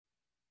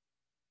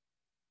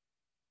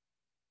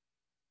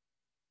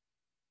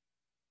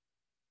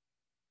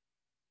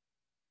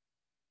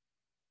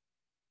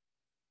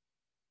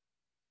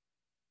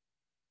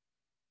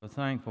We're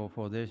thankful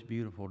for this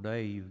beautiful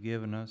day you've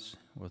given us.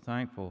 We're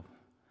thankful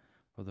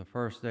for the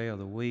first day of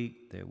the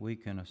week that we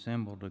can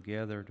assemble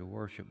together to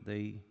worship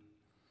Thee.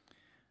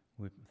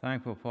 We're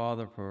thankful,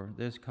 Father, for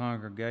this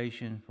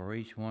congregation, for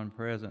each one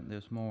present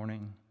this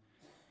morning.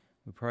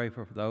 We pray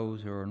for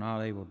those who are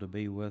not able to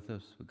be with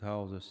us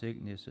because of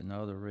sickness and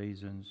other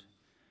reasons.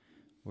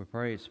 We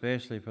pray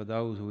especially for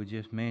those we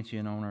just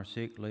mentioned on our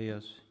sick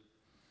list.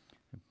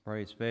 We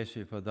pray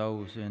especially for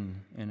those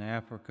in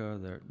Africa,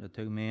 the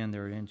two men that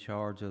are in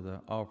charge of the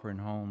offering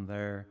home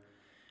there.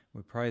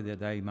 We pray that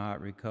they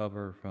might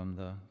recover from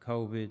the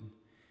COVID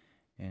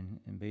and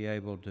be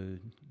able to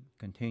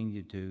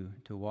continue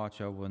to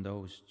watch over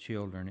those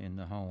children in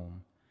the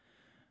home.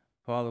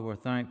 Father, we're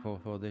thankful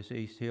for this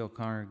East Hill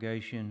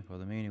congregation, for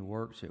the many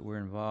works that we're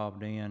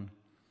involved in.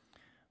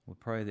 We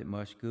pray that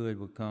much good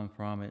will come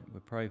from it. We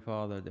pray,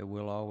 Father, that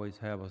we'll always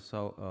have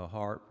a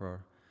heart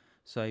for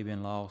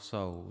saving lost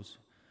souls.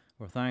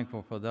 We're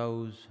thankful for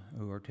those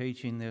who are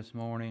teaching this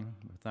morning.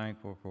 We're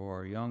thankful for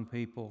our young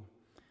people.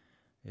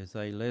 As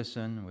they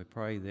listen, we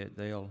pray that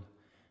they'll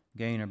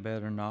gain a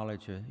better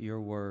knowledge of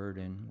your word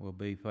and will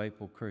be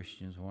faithful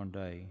Christians one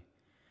day.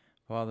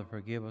 Father,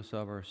 forgive us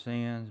of our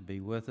sins.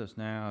 Be with us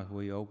now as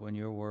we open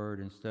your word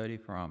and study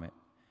from it.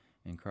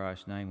 In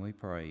Christ's name we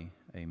pray.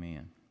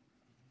 Amen.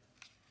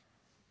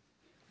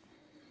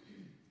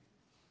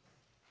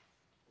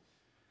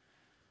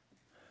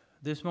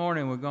 This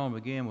morning we're going to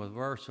begin with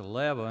verse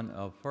 11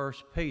 of 1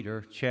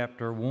 Peter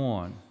chapter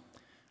 1.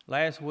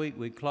 Last week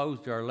we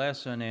closed our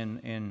lesson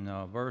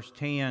in verse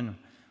 10.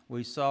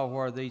 We saw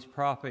where these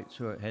prophets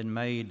had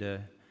made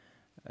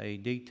a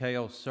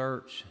detailed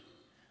search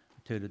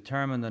to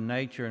determine the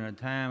nature and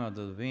the time of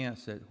the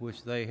events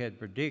which they had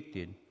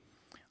predicted.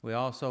 We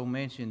also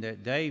mentioned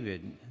that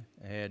David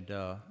had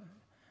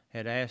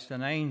asked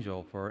an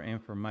angel for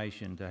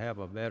information to have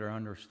a better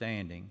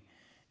understanding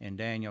in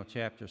Daniel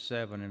chapter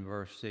 7 and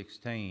verse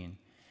 16.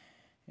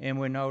 And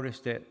we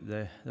noticed that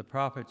the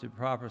prophets had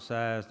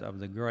prophesied of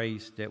the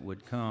grace that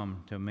would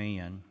come to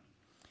men.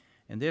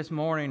 And this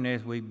morning,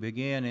 as we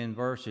begin in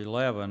verse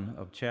 11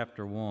 of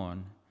chapter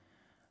 1,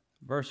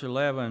 verse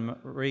 11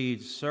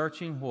 reads,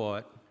 "Searching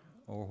what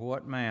or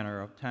what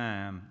manner of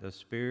time the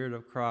Spirit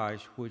of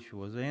Christ which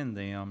was in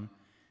them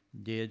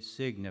did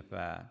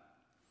signify,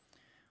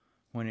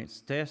 when it's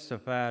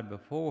testified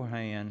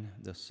beforehand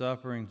the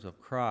sufferings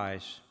of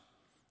Christ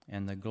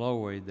and the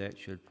glory that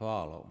should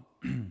follow."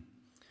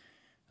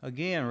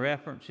 Again,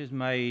 reference is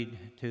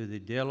made to the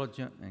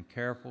diligent and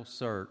careful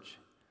search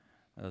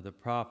the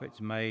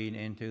prophets made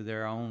into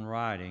their own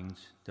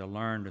writings to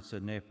learn the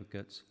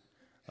significance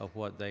of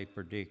what they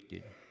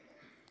predicted.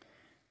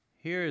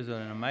 Here is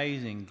an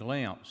amazing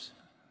glimpse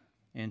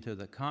into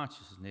the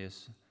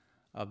consciousness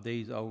of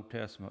these Old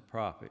Testament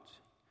prophets.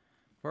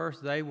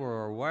 First, they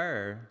were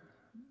aware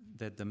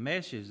that the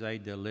message they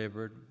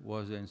delivered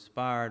was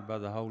inspired by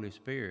the Holy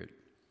Spirit,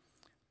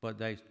 but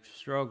they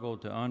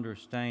struggled to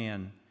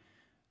understand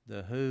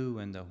the who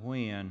and the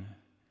when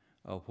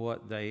of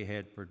what they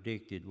had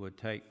predicted would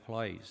take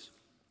place.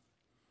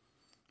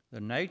 The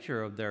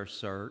nature of their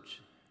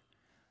search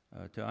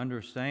to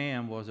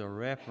understand was a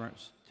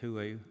reference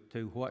to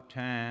what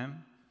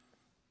time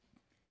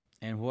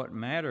and what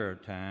matter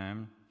of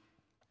time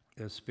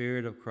the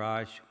Spirit of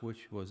Christ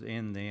which was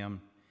in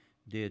them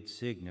did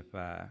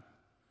signify.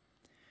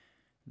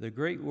 The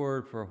Greek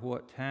word for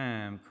what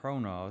time,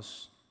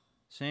 chronos,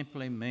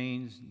 simply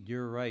means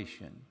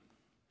duration.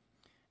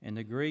 And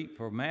the Greek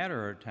for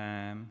matter of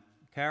time,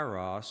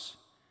 kairos,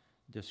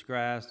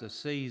 describes the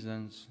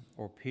seasons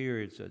or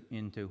periods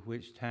into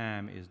which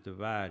time is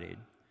divided.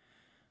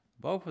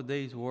 Both of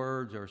these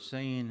words are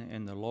seen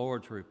in the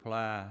Lord's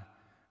reply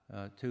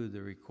to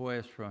the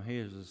request from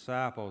his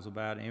disciples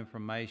about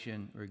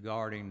information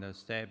regarding the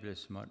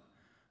establishment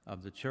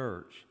of the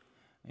church.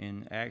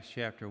 In Acts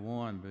chapter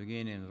 1,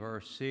 beginning in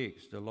verse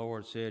 6, the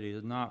Lord said, "It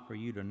is not for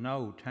you to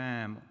know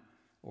time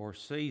or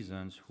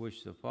seasons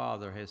which the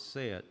Father has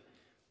set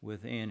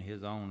within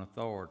his own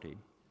authority."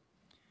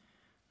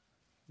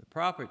 The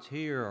prophets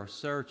here are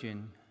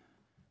searching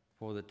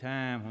for the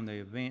time when the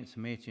events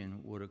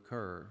mentioned would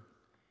occur,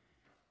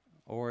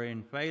 or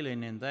in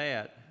failing in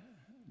that,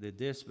 the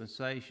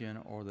dispensation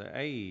or the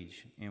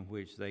age in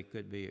which they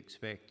could be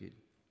expected.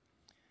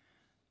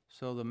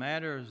 So the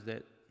matters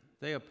that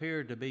they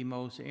appeared to be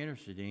most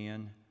interested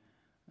in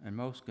and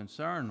most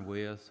concerned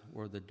with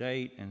were the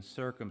date and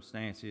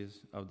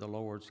circumstances of the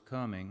Lord's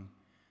coming,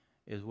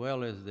 as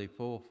well as the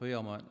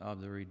fulfillment of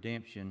the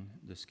redemption,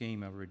 the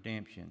scheme of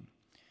redemption.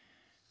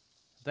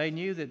 They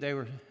knew that they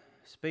were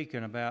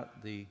speaking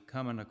about the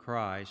coming of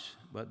Christ,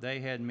 but they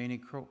had many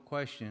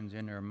questions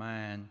in their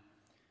mind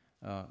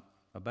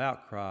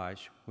about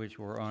Christ which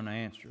were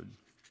unanswered.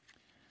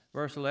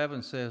 Verse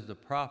 11 says, "The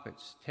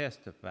prophets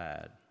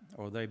testified,"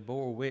 or they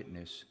bore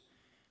witness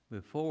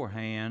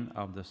beforehand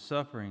of the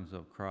sufferings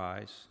of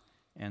Christ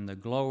and the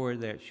glory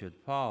that should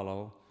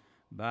follow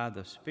by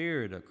the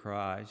Spirit of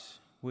Christ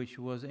which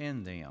was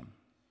in them.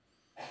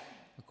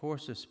 Of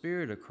course, the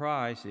Spirit of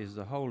Christ is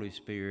the Holy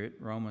Spirit,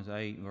 Romans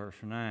 8,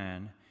 verse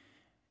 9,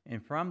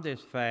 And from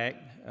this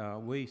fact,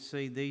 we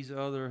see these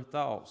other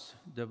thoughts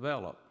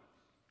develop.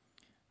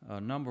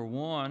 Number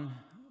one,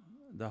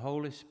 the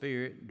Holy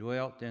Spirit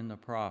dwelt in the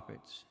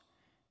prophets,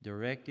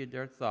 directed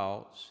their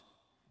thoughts,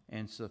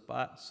 and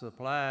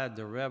supplied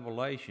the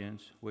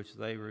revelations which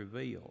they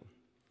revealed.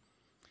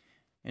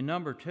 And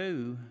number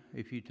two,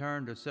 if you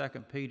turn to 2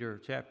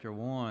 Peter chapter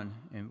 1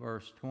 in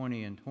verse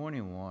 20 and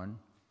 21,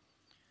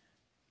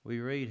 we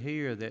read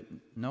here that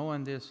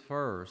knowing this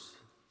first,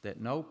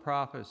 that no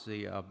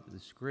prophecy of the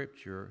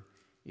Scripture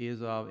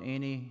is of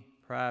any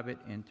private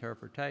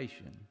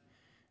interpretation.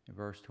 In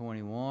verse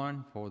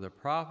 21, for the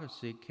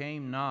prophecy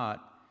came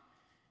not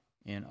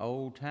in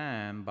old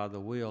time by the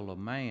will of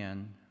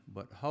man,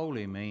 but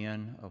holy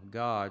men of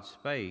God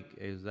spake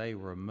as they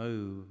were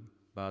moved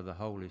by the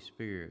Holy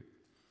Spirit.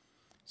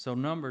 So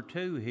number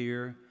two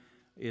here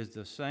is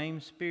the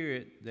same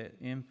Spirit that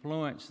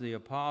influenced the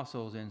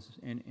apostles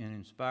and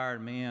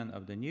inspired men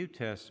of the New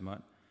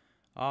Testament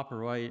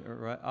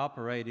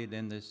operated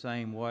in the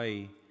same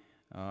way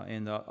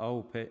in the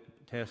Old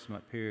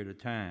Testament period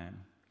of time.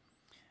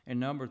 And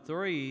number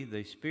three,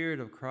 the Spirit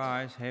of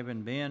Christ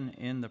having been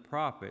in the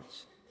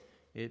prophets,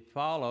 it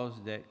follows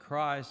that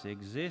Christ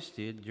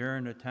existed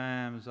during the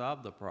times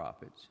of the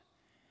prophets.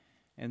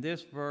 And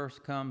this verse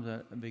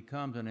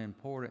becomes an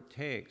important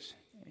text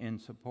in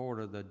support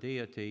of the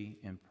deity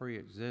and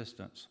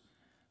preexistence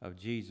of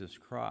Jesus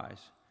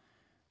Christ.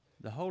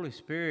 The Holy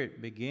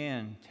Spirit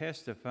began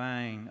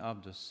testifying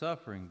of the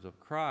sufferings of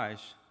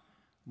Christ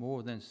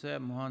more than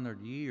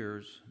 700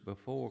 years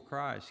before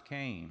Christ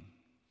came.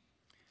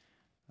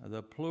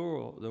 The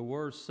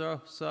word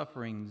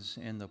sufferings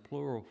in the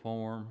plural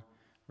form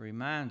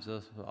reminds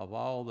us of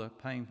all the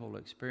painful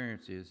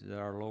experiences that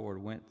our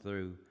Lord went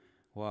through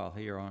while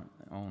here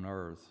on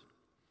earth.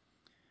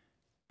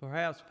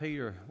 Perhaps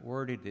Peter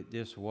worded it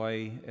this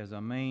way as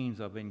a means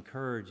of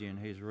encouraging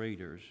his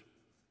readers.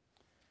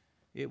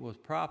 It was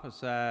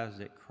prophesied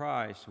that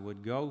Christ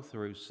would go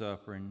through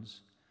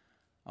sufferings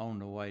on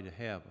the way to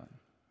heaven.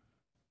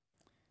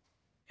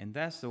 And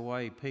that's the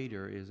way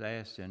Peter is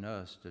asking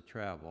us to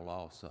travel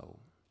also.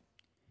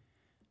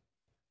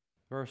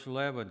 Verse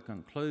 11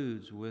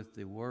 concludes with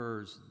the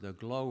words, the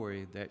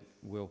glory that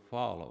will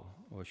follow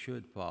or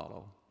should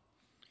follow.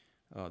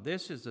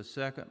 This is the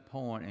second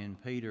point in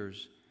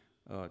Peter's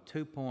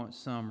two-point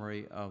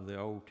summary of the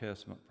Old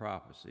Testament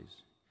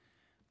prophecies.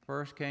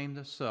 First came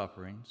the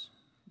sufferings,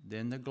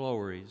 then the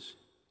glories,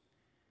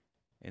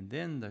 and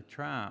then the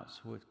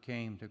triumphs which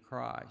came to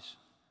Christ,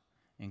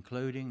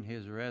 including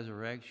his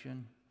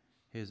resurrection,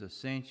 his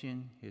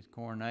ascension, his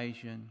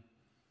coronation,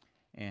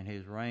 and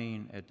his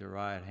reign at the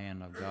right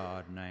hand of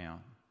God now.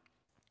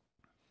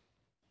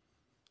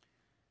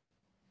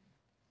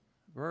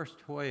 Verse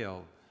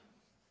 12,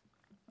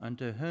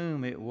 unto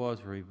whom it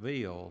was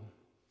revealed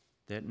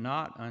that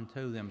not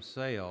unto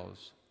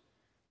themselves,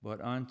 but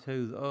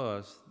unto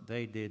us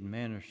they did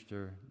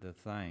minister the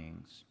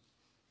things.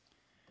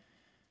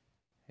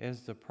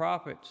 As the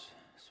prophets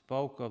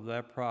spoke of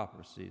their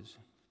prophecies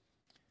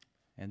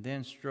and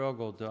then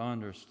struggled to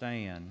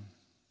understand,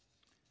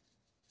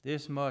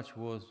 this much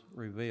was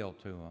revealed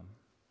to them,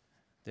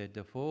 that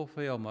the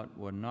fulfillment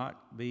would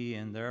not be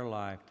in their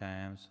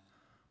lifetimes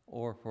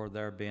or for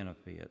their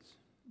benefits,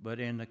 but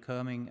in the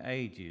coming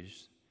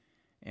ages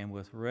and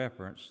with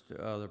reference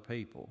to other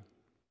people.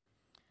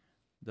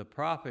 The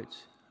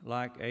prophets,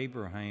 like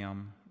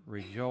Abraham,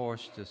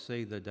 rejoiced to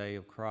see the day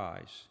of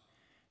Christ.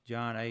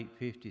 John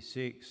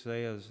 8:56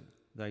 says,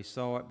 they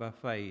saw it by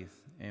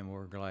faith and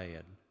were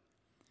glad.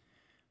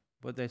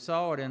 But they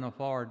saw it in a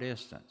far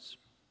distance.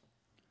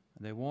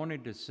 They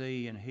wanted to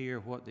see and hear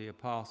what the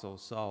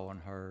apostles saw and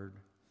heard,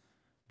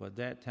 but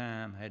that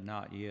time had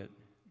not yet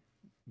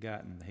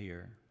gotten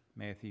here.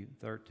 Matthew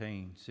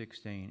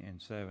 13:16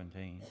 and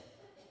 17.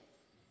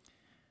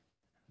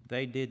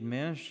 They did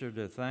minister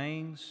to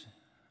things.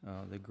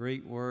 The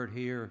Greek word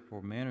here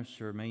for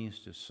minister means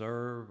to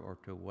serve or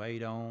to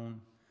wait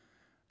on,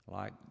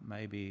 like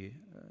maybe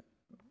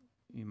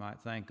you might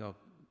think of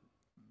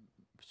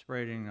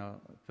spreading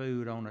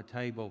food on a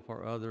table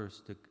for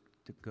others to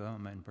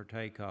come and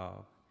partake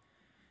of.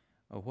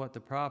 What the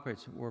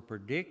prophets were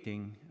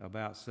predicting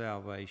about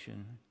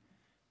salvation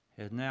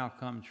has now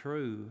come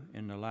true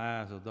in the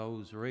lives of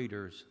those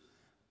readers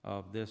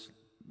of this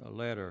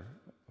letter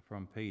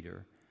from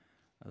Peter.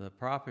 The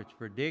prophets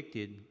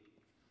predicted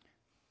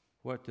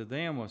what to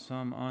them was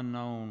some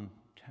unknown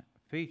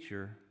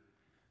future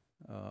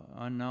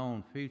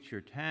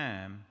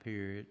time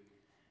period,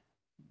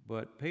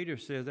 but Peter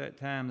says that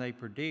time they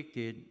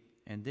predicted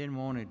and then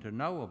wanted to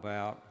know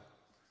about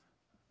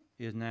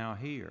is now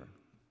here.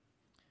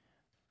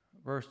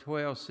 Verse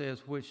 12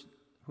 says,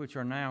 which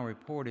are now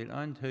reported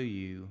unto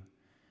you.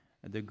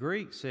 The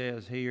Greek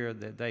says here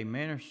that they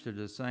minister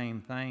the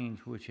same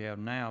things which have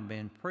now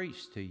been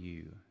preached to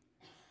you.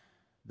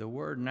 The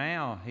word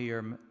now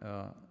here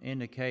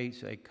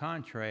indicates a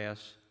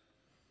contrast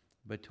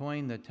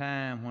between the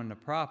time when the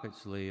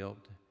prophets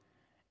lived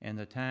and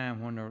the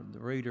time when the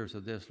readers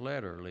of this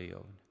letter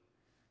lived.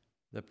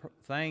 The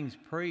things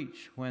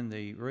preached when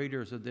the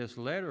readers of this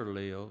letter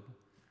lived,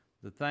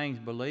 the things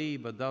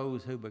believed by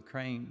those who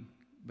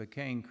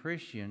became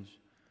Christians,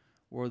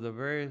 were the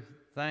very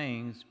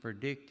things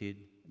predicted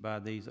by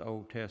these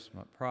Old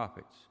Testament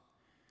prophets.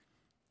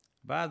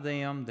 By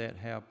them that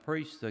have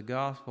preached the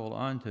gospel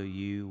unto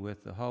you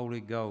with the Holy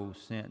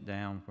Ghost sent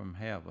down from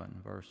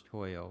heaven, verse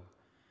 12.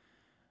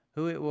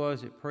 Who it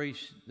was that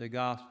preached the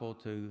gospel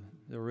to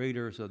the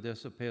readers of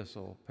this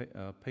epistle,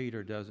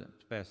 Peter doesn't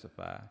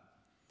specify.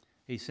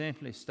 He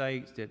simply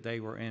states that they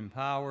were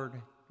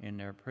empowered in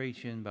their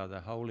preaching by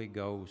the Holy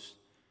Ghost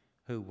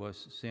who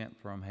was sent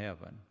from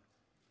heaven.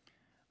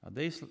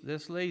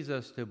 This leads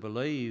us to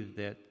believe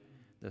that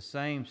the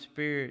same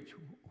Spirit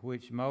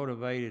which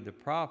motivated the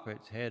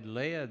prophets had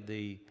led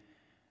the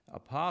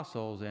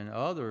apostles and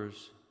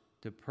others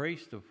to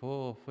preach the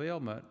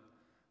fulfillment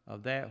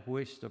of that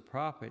which the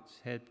prophets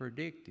had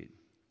predicted.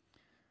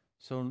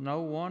 So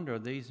no wonder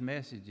these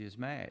messages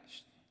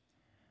matched.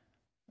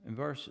 And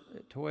verse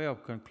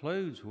 12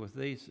 concludes with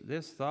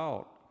this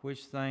thought,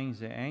 which things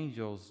the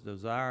angels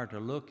desire to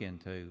look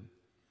into.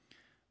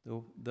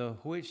 The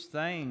which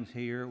things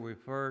here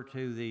refers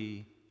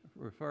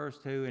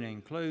to and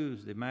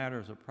includes the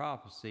matters of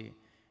prophecy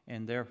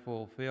and their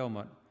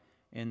fulfillment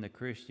in the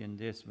Christian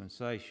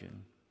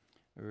dispensation,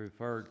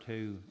 referred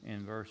to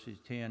in verses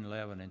 10,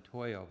 11, and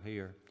 12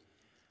 here.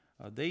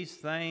 These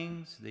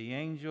things, the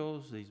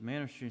angels, these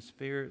ministering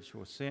spirits,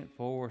 were sent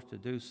forth to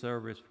do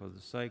service for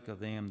the sake of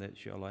them that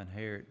shall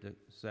inherit the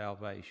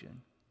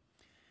salvation.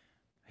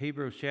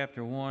 Hebrews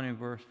chapter 1 and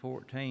verse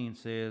 14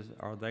 says,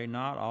 "Are they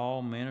not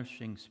all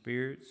ministering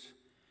spirits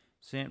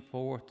sent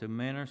forth to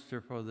minister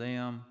for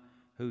them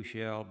who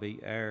shall be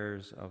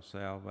heirs of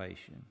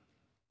salvation?"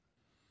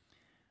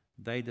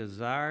 They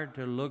desired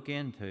to look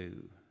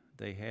into,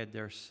 they had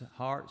their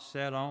hearts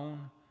set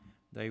on,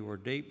 they were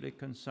deeply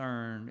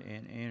concerned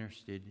and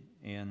interested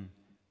in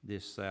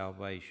this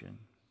salvation.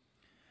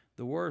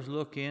 The words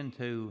 "look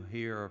into"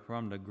 here are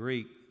from the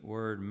Greek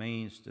word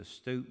means to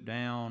stoop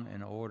down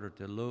in order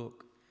to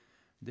look.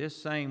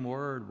 This same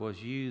word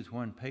was used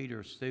when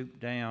Peter stooped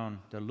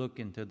down to look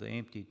into the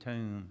empty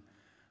tomb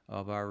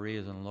of our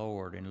risen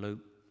Lord in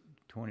Luke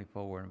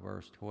 24 and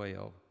verse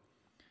 12.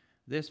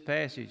 This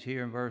passage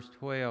here in verse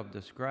 12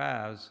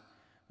 describes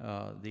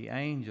the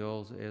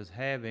angels as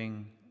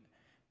having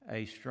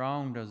a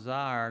strong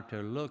desire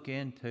to look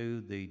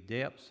into the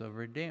depths of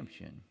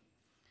redemption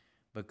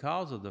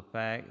because of the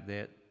fact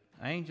that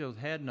angels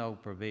had no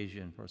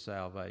provision for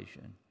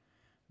salvation.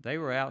 They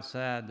were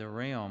outside the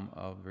realm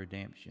of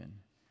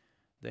redemption.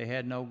 They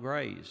had no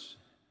grace,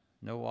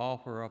 no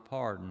offer of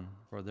pardon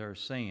for their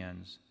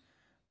sins.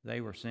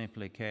 They were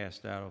simply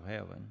cast out of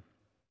heaven.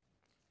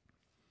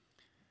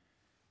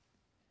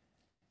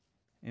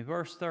 In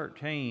verse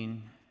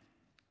 13,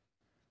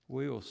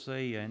 we will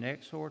see an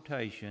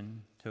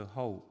exhortation to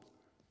hope.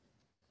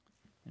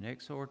 An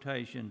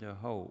exhortation to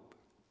hope.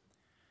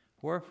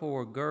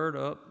 "Wherefore gird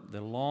up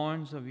the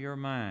loins of your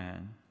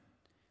mind,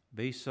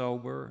 be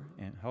sober,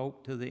 and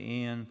hope to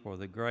the end for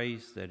the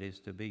grace that is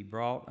to be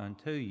brought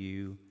unto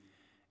you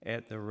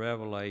at the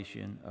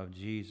revelation of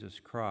Jesus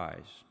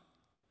Christ."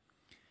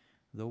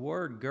 The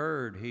word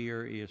gird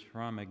here is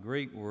from a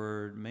Greek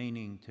word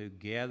meaning to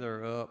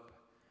gather up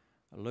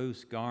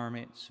loose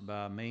garments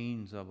by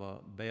means of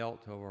a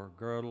belt or a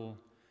girdle.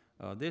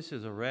 This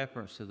is a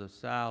reference to the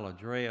style of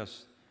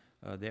dress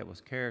that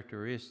was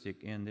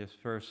characteristic in this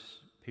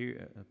first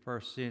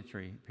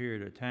century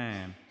period of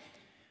time,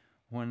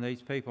 when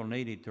these people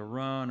needed to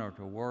run or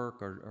to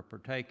work or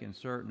partake in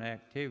certain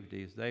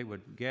activities. They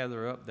would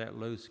gather up that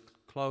loose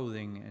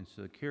clothing and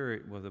secure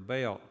it with a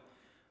belt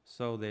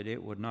so that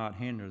it would not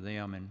hinder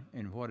them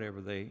in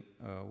whatever they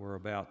were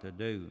about to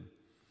do.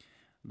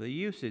 The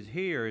usage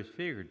here is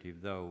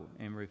figurative, though,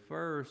 and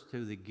refers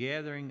to the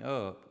gathering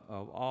up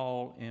of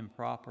all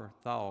improper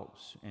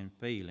thoughts and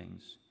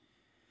feelings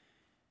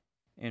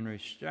and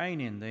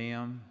restraining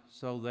them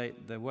so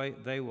that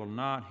they will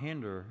not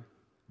hinder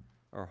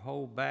or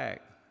hold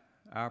back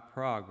our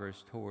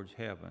progress towards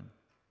heaven.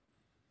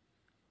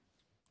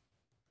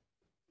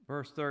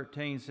 Verse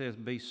 13 says,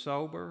 "Be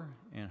sober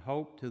and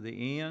hope to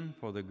the end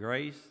for the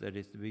grace that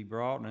is to be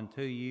brought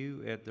unto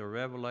you at the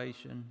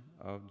revelation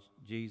of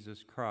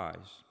Jesus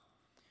Christ."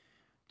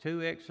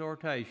 Two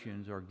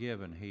exhortations are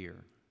given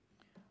here.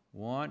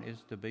 One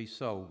is to be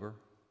sober.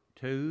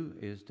 Two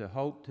is to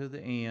hope to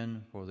the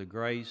end for the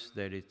grace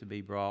that is to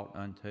be brought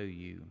unto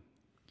you.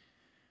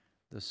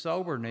 The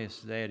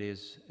soberness that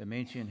is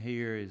mentioned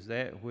here is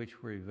that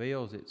which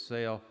reveals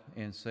itself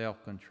in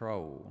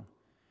self-control,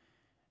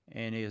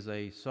 and is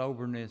a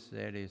soberness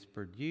that is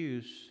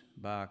produced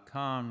by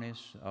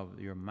calmness of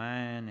your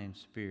mind and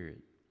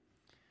spirit.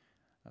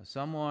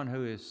 Someone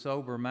who is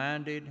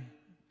sober-minded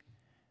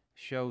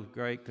shows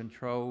great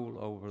control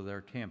over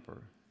their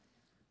temper.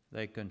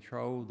 They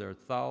control their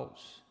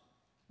thoughts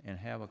and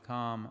have a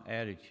calm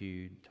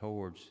attitude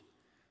towards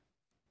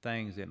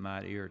things that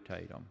might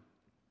irritate them.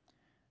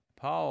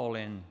 Paul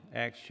in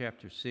Acts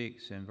chapter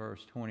 6 and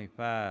verse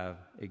 25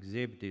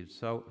 exhibited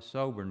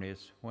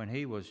soberness when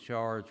he was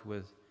charged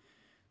with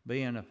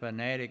being a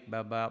fanatic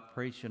about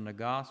preaching the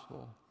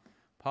gospel.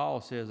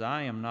 Paul says,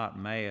 "I am not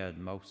mad,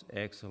 most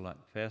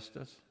excellent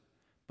Festus,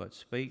 but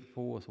speak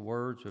forth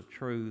words of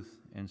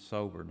truth and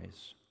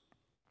soberness."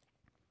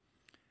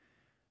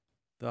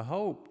 The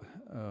hope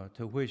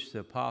to which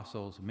the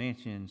apostles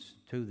mentions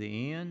to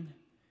the end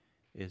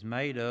is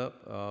made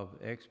up of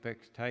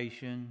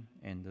expectation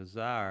and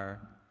desire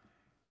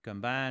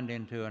combined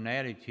into an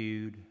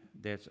attitude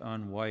that's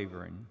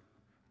unwavering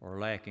or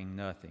lacking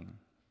nothing.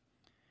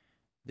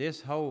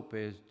 This hope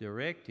is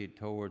directed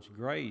towards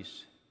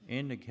grace,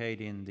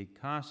 indicating the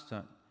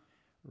constant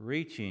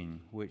reaching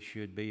which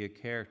should be a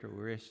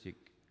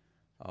characteristic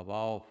of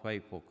all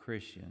faithful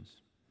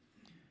Christians.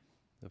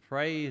 The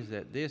phrase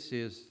that this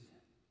is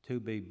to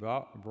be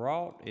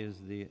brought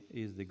is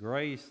the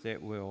grace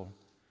that we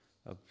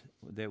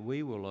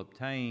will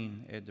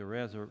obtain at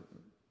the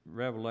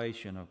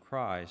revelation of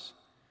Christ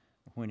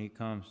when he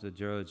comes to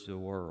judge the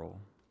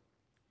world.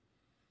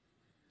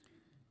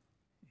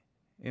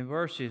 In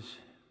verses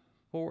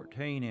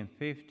 14 and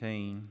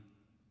 15,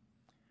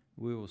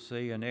 we will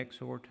see an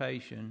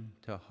exhortation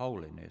to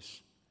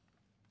holiness.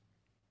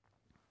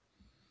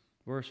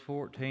 Verse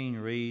 14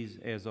 reads,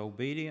 "As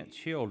obedient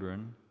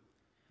children,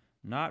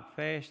 not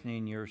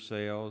fashioning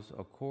yourselves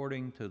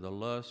according to the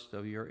lust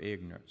of your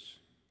ignorance."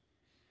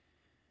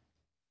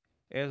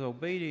 As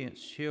obedient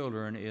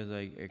children is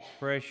an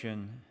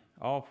expression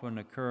often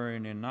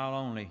occurring in not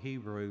only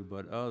Hebrew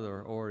but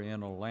other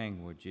Oriental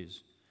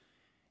languages,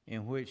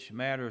 in which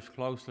matters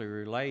closely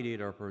related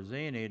are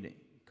presented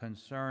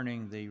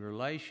concerning the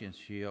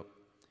relationship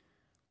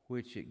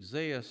which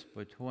exists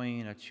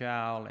between a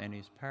child and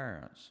his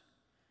parents.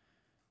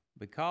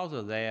 Because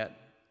of that,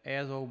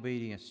 as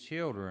obedient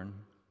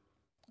children,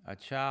 a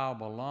child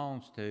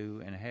belongs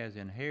to and has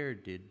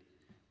inherited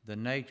the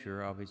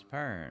nature of his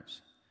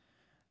parents.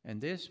 And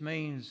this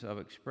means of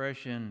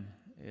expression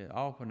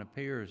often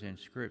appears in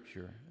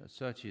Scripture,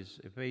 such as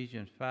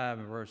Ephesians 5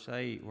 and verse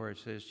 8, where it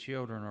says,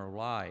 "Children are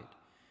light,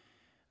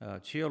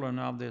 children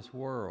of this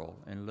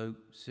world," in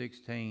Luke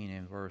 16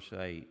 and verse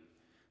 8,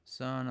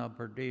 "son of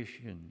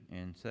perdition,"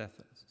 in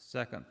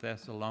 2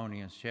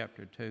 Thessalonians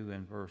chapter 2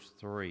 and verse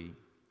 3.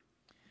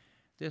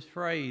 This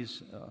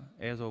phrase,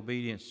 "as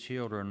obedient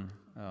children,"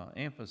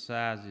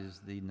 emphasizes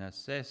the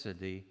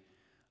necessity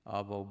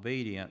of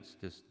obedience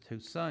to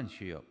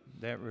sonship,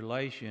 that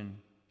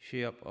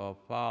relationship of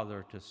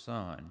father to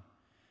son.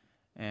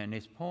 And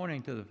it's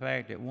pointing to the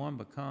fact that one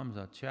becomes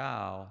a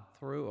child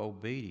through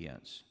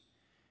obedience,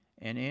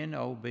 and in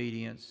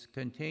obedience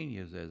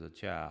continues as a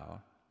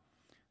child.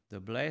 The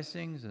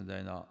blessings and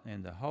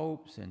the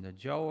hopes and the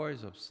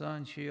joys of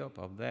sonship,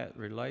 of that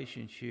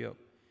relationship,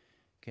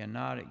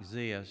 cannot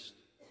exist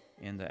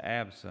in the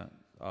absence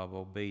of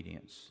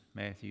obedience.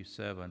 Matthew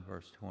 7,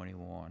 verse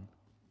 21.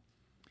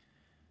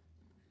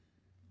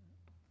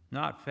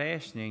 "Not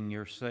fashioning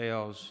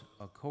yourselves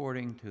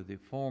according to the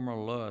former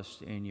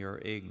lust in your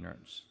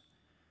ignorance."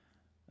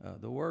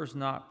 The words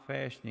 "not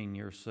fashioning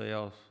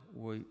yourselves"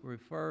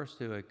 refers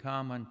to a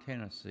common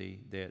tendency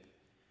that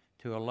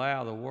to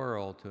allow the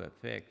world to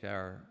affect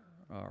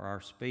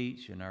our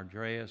speech and our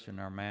dress and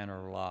our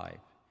manner of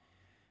life.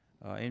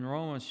 In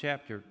Romans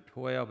chapter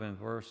 12 and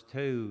verse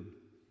 2,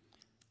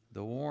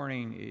 the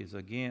warning is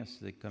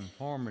against the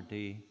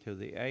conformity to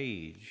the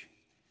age.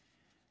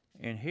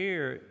 And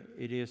here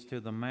it is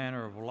to the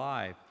manner of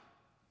life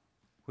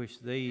which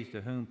these to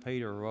whom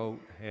Peter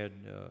wrote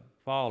had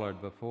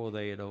followed before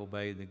they had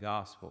obeyed the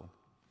gospel.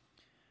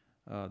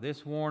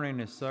 This warning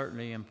is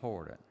certainly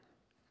important.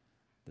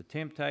 The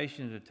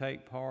temptation to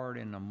take part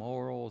in the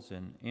morals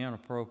and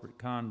inappropriate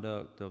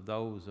conduct of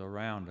those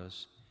around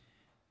us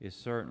is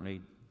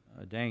certainly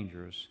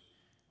dangerous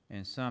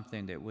and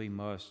something that we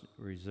must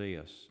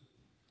resist.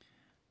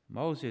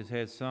 Moses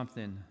had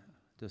something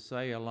to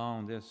say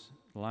along this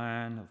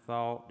line of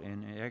thought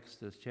in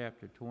Exodus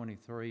chapter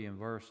 23 and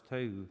verse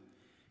 2.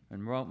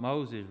 And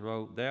Moses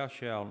wrote, "Thou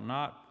shalt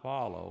not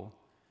follow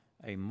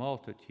a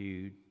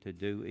multitude to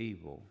do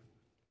evil."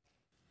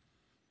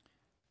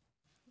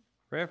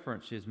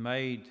 Reference is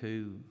made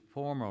to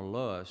former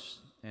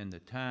lusts and the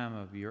time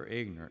of your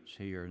ignorance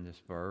here in this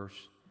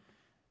verse.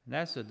 And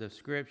that's a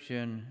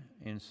description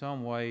in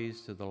some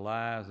ways to the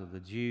lives of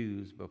the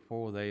Jews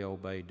before they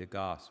obeyed the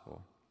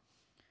gospel.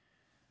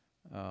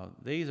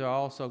 These are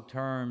also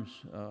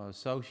terms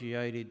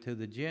associated to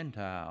the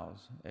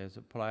Gentiles as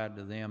applied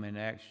to them in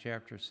Acts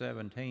chapter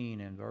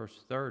 17 and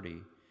verse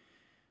 30.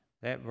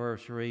 That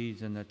verse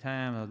reads, "In the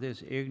time of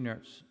this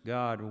ignorance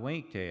God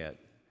winked at,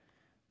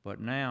 but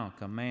now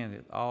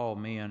commandeth all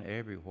men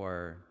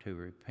everywhere to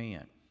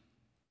repent."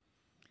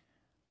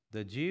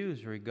 The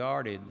Jews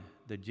regarded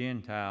the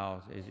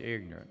Gentiles as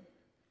ignorant.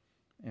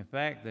 In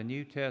fact, the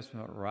New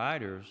Testament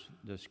writers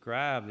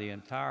describe the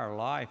entire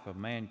life of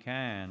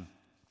mankind,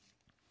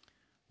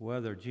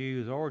 whether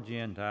Jews or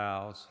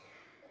Gentiles,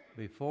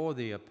 before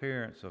the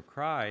appearance of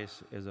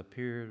Christ, as a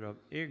period of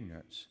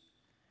ignorance.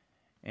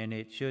 and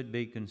it should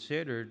be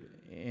considered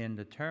in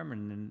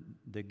determining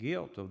the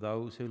guilt of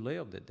those who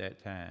lived at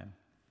that time.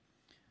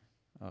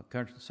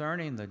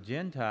 Concerning the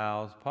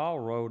Gentiles, Paul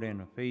wrote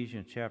in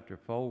Ephesians chapter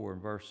 4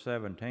 and verse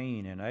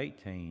 17 and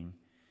 18,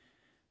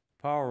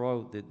 Paul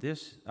wrote that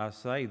this I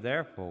say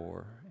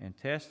therefore, and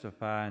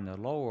testify in the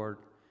Lord,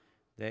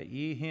 that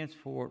ye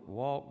henceforth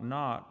walk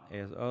not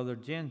as other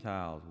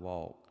Gentiles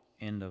walk,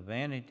 in the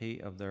vanity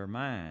of their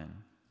mind.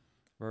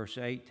 Verse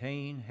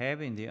 18,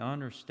 having the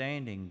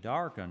understanding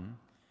darkened,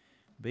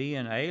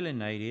 being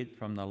alienated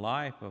from the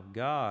life of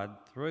God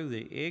through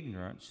the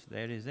ignorance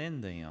that is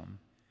in them,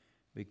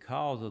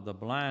 because of the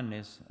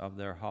blindness of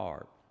their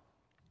heart.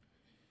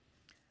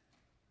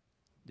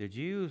 The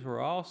Jews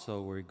were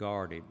also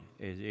regarded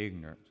as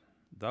ignorant,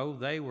 though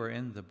they were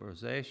in the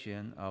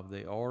possession of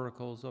the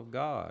oracles of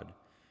God.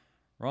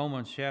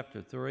 Romans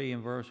chapter 3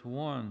 and verse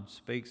 1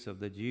 speaks of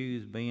the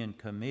Jews being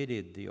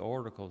committed the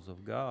oracles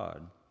of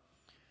God.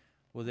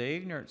 Well, the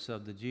ignorance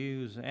of the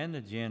Jews and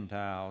the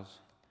Gentiles,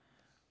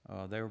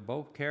 they were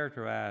both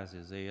characterized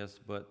as this,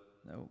 but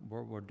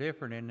were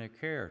different in their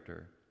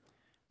character.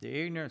 The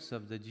ignorance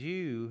of the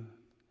Jew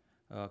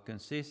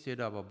consisted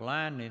of a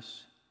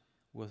blindness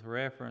with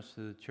reference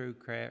to the true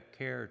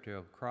character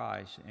of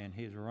Christ and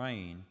his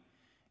reign,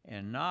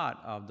 and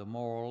not of the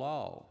moral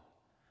law,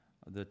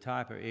 the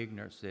type of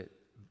ignorance that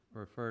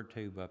referred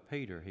to by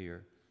Peter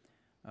here.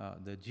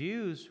 The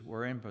Jews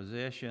were in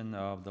possession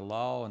of the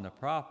law and the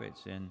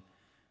prophets, and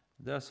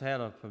thus had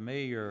a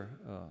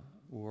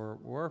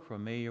were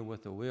familiar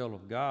with the will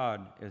of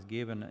God as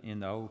given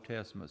in the Old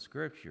Testament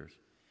scriptures.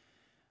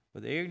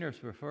 But the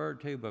ignorance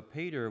referred to by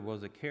Peter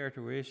was a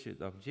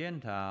characteristic of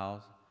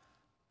Gentiles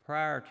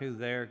prior to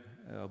their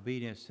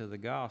obedience to the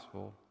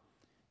gospel,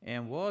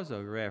 and was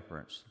a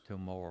reference to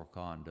moral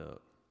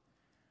conduct.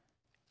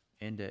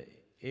 And the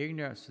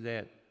ignorance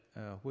that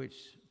which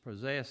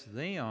possessed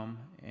them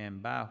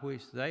and by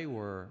which they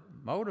were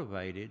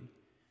motivated,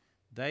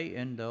 they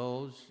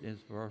indulged,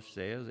 as the verse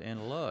says,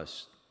 in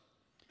lust.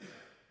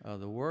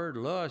 The word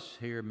lust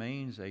here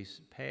means a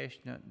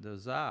passionate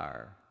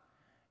desire.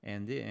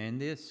 And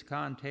this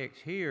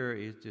context here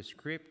is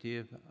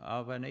descriptive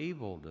of an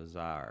evil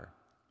desire.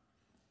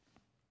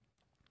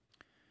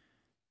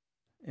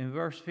 In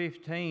verse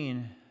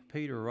 15,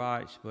 Peter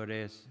writes, but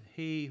as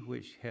he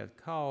which hath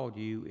called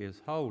you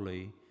is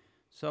holy,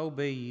 so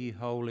be ye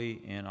holy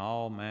in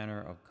all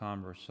manner of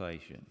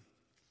conversation.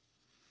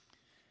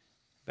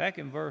 Back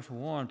in verse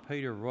 1,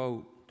 Peter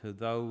wrote to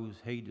those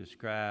he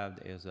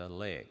described as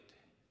elect.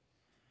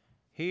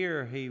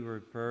 Here he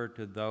referred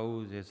to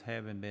those as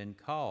having been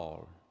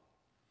called.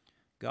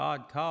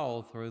 God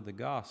called through the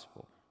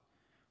gospel.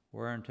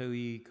 Whereunto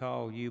ye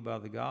call you by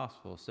the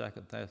gospel, 2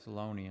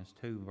 Thessalonians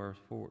 2 verse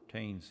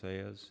 14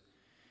 says.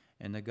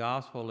 And the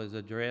gospel is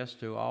addressed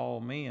to all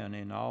men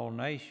in all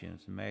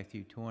nations,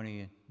 Matthew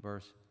 20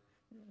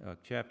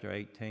 chapter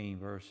 18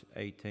 verse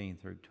 18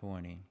 through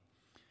 20.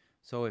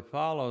 So it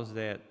follows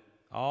that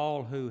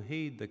all who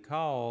heed the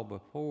call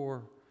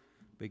before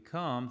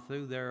become,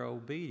 through their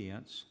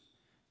obedience,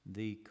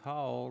 the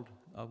called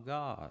of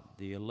God,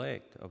 the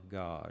elect of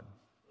God.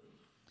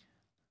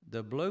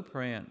 The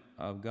blueprint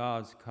of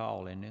God's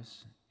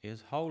callingness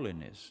is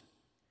holiness,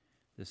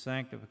 the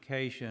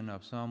sanctification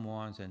of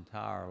someone's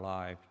entire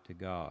life to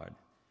God.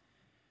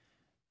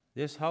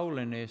 This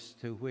holiness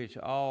to which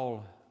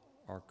all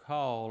are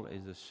called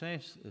is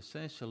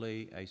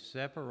essentially a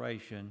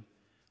separation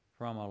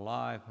from a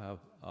life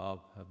of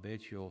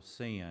habitual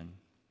sin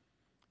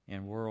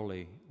and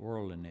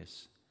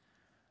worldliness.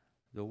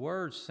 The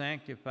words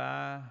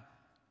sanctify,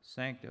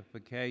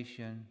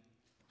 sanctification,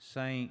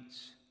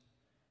 saints,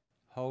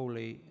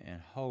 holy, and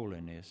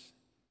holiness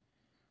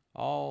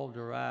all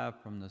derive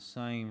from the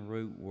same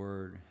root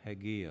word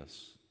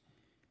hagios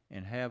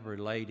and have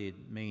related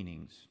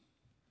meanings.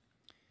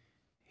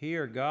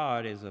 Here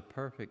God, as a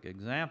perfect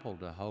example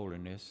to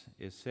holiness,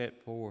 is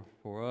set forth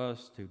for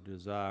us to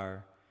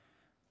desire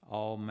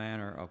all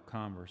manner of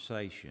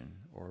conversation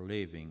or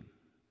living.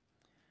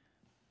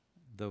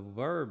 The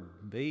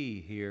verb be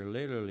here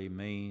literally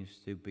means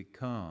to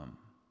become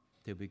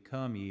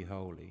ye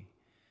holy,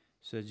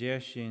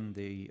 suggesting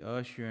the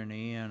ushering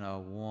in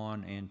of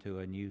one into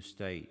a new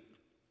state.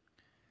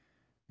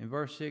 In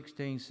verse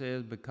 16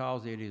 says,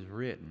 because it is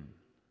written.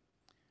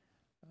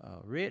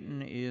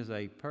 Written is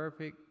a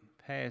perfect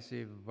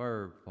passive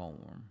verb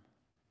form,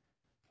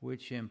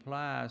 which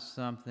implies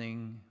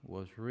something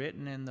was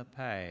written in the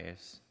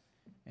past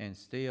and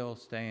still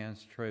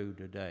stands true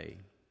today.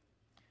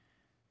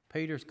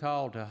 Peter's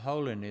call to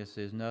holiness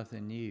is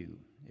nothing new.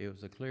 It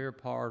was a clear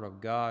part of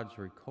God's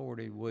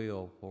recorded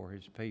will for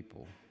his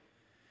people.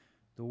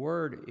 The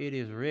word "it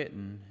is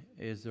written"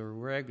 is the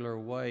regular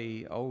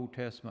way Old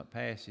Testament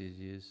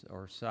passages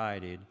are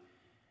cited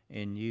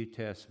in New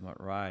Testament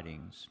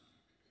writings.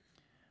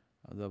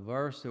 The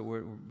verse that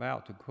we're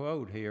about to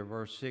quote here,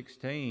 verse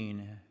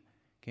 16,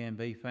 can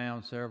be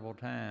found several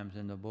times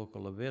in the book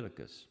of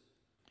Leviticus,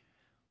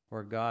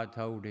 where God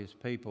told his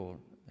people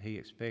he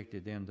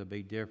expected them to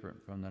be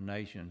different from the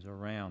nations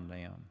around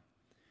them.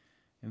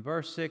 In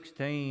verse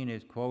 16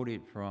 is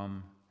quoted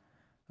from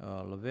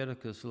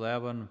Leviticus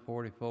 11,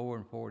 44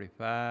 and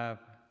 45,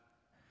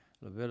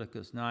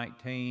 Leviticus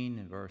 19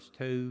 and verse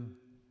 2,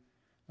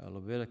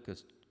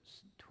 Leviticus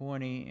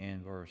 20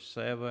 and verse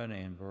 7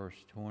 and verse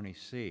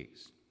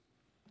 26.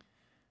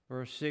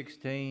 Verse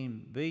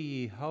 16, "Be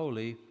ye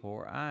holy,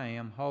 for I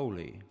am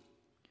holy."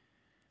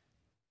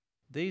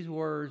 These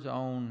words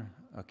on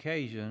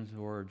occasions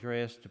were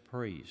addressed to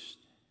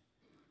priests.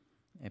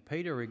 And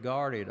Peter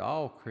regarded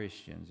all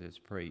Christians as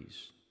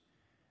priests.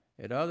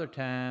 At other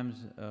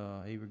times,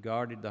 he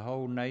regarded the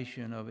whole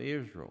nation of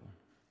Israel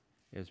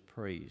as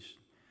priests.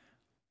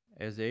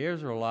 As the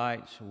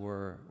Israelites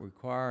were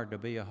required to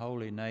be a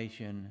holy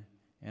nation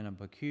and a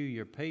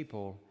peculiar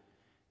people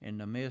in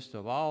the midst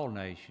of all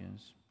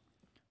nations,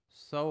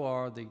 so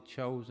are the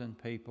chosen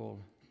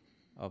people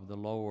of the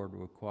Lord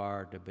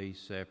required to be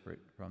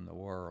separate from the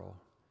world.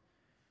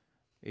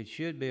 It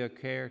should be a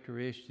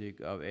characteristic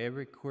of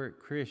every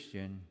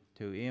Christian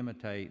to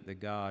imitate the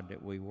God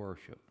that we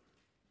worship.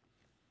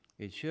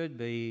 It should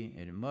be,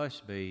 and it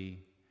must be,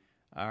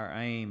 our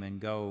aim and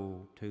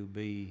goal to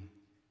be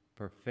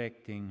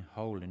perfecting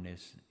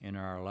holiness in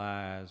our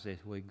lives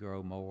as we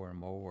grow more and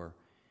more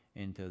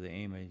into the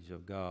image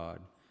of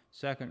God.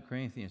 2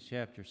 Corinthians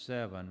chapter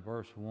 7,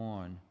 verse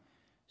 1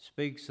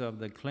 speaks of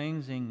the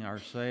cleansing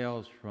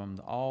ourselves from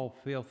all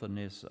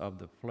filthiness of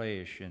the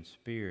flesh and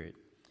spirit,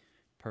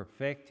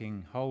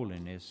 perfecting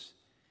holiness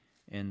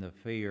in the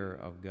fear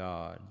of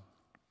God.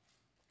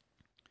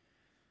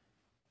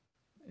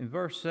 In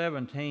verse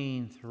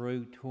 17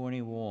 through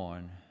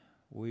 21,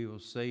 we will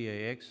see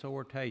an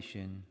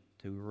exhortation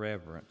to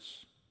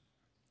reverence.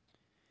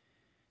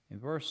 In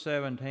verse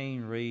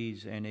 17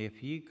 reads, "And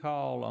if ye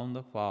call on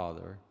the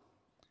Father,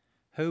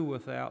 who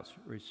without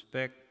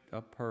respect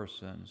of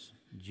persons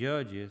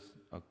judgeth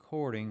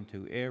according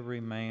to every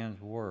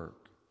man's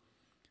work,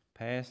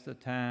 pass the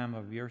time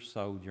of your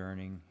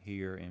sojourning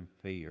here in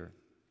fear."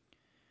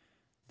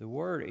 The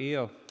word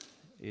 "if"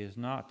 is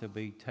not to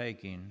be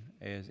taken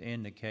as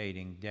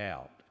indicating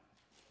doubt,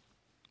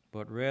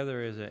 but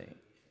rather as an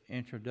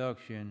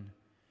introduction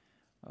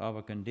of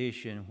a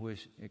condition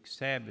which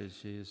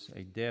establishes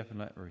a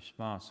definite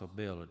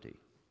responsibility.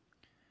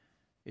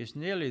 It's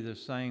nearly the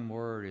same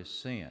word as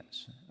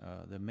since.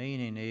 The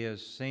meaning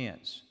is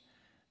since,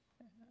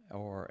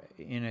 or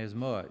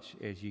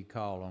inasmuch as ye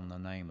call on the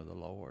name of the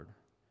Lord.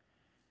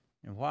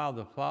 And while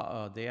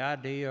the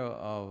idea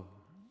of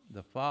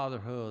the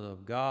fatherhood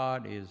of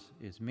God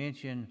is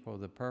mentioned for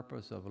the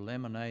purpose of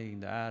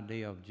eliminating the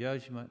idea of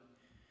judgment,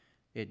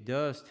 it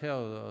does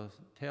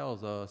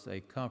tells us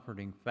a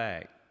comforting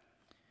fact,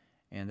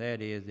 and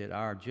that is that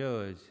our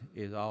judge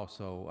is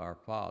also our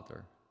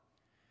Father.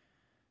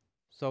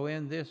 So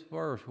in this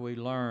verse we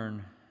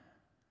learn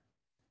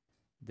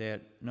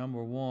that,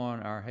 number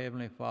one, our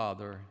Heavenly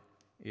Father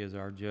is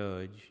our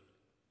judge.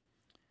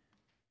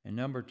 And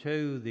number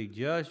two, the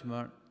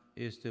judgment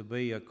is to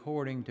be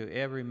according to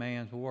every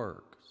man's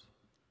works.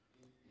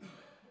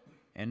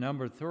 And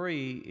number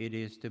three, it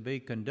is to be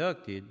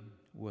conducted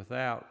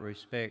without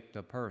respect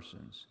of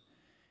persons.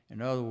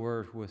 In other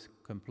words, with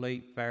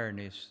complete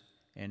fairness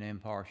and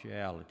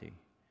impartiality.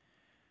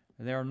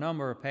 There are a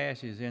number of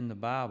passages in the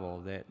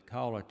Bible that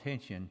call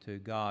attention to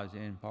God's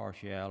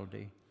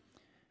impartiality.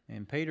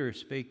 And Peter is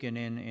speaking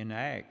in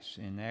Acts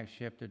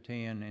chapter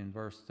 10 and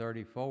verse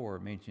 34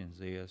 mentions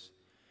this,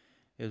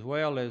 as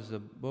well as the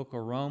book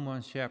of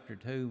Romans chapter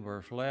 2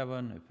 verse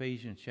 11,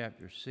 Ephesians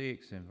chapter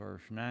 6 and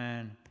verse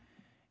 9,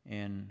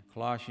 and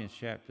Colossians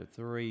chapter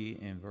 3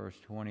 and verse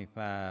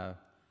 25.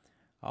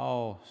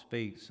 All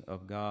speaks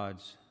of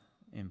God's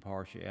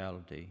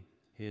impartiality,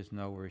 his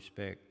no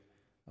respect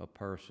of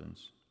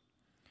persons.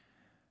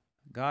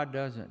 God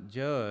doesn't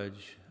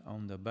judge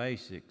on the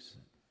basics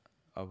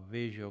of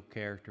visual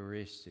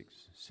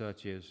characteristics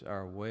such as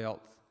our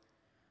wealth,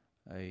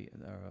 a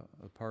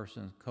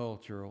person's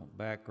cultural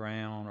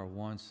background, or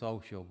one's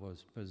social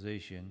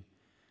position,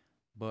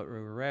 but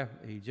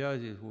he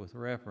judges with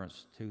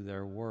reference to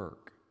their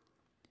work.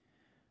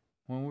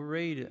 When we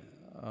read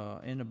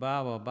in the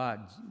Bible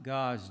about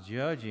God's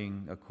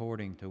judging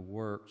according to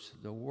works,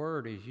 the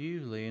word is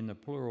usually in the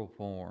plural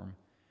form,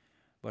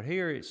 but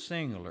here it's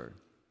singular.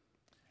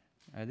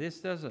 Now,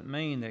 this doesn't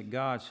mean that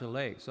God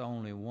selects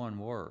only one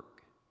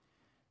work.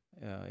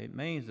 It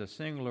means the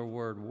singular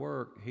word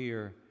 "work"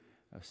 here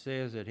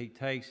says that he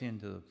takes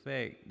into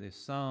effect the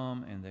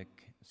sum and the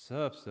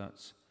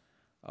substance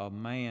of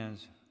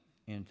man's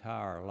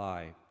entire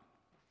life.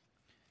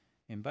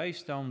 And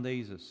based on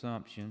these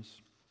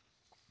assumptions,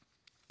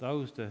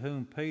 those to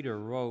whom Peter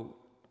wrote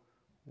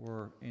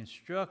were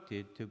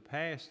instructed to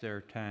pass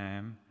their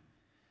time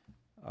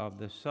of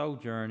the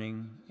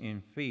sojourning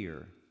in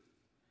fear.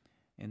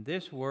 In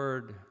this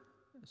word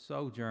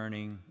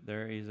sojourning,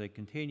 there is a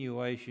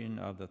continuation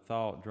of the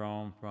thought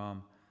drawn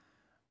from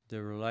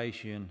the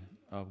relation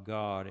of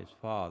God as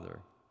Father.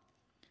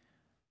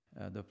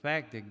 The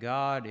fact that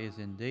God is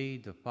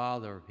indeed the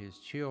Father of his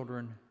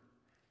children,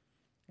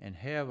 and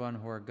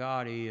heaven, where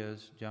God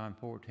is, John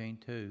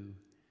 14:2,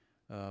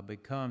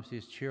 becomes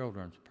his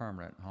children's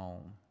permanent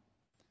home.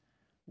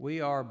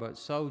 We are but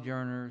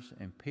sojourners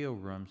and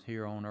pilgrims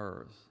here on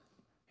earth.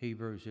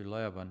 Hebrews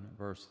 11,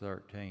 verse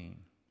 13.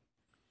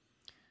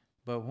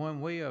 But when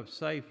we have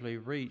safely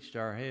reached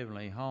our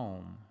heavenly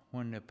home,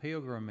 when the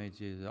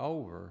pilgrimage is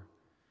over,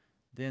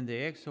 then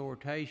the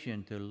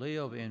exhortation to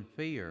live in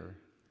fear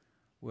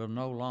will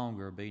no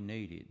longer be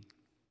needed.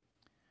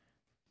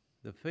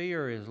 The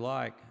fear is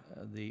like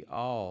the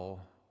awe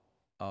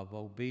of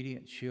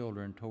obedient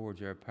children towards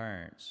their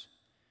parents.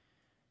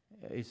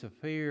 It's a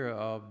fear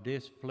of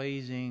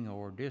displeasing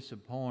or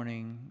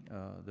disappointing,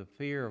 the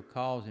fear of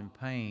causing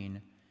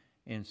pain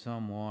in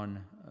someone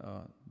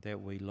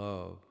that we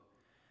love.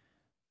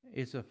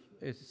 It's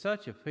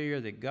such a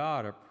fear that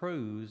God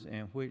approves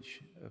and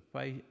which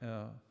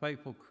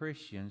faithful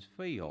Christians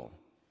feel.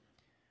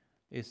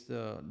 It's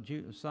the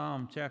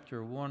Psalm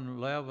chapter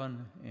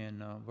 111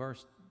 and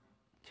verse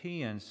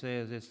 10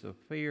 says it's the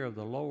fear of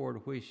the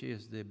Lord which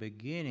is the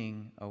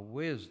beginning of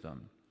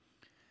wisdom.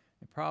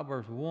 And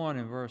Proverbs 1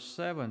 and verse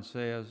 7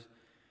 says,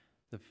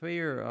 the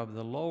fear of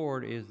the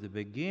Lord is the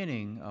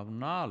beginning of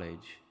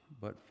knowledge,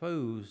 but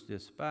fools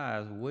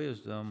despise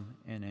wisdom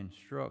and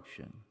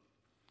instruction.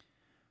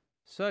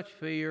 Such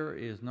fear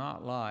is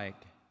not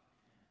like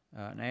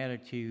an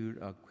attitude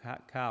of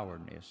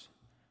cowardness,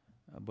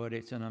 but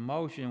it's an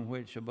emotion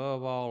which,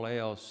 above all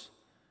else,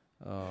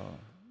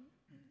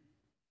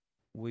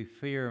 we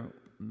fear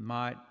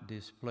might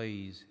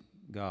displease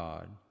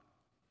God.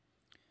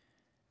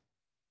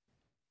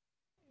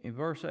 In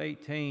verse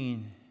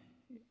 18,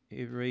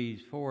 it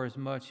reads, "For as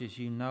much as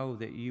you know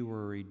that you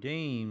were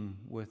redeemed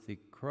with the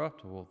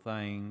corruptible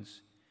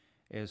things,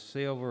 as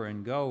silver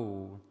and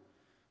gold,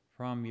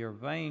 from your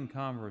vain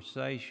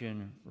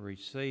conversation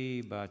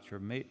received by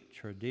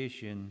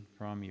tradition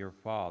from your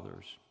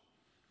fathers."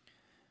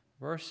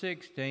 Verse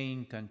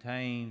 16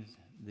 contains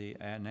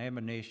an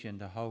admonition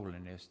to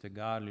holiness, to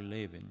godly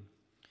living,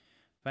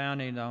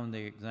 founded on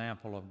the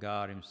example of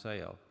God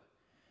himself.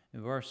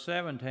 And verse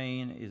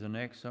 17 is an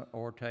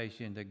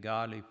exhortation to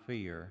godly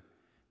fear,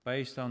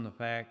 based on the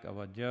fact of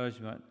a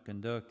judgment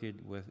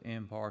conducted with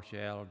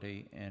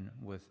impartiality and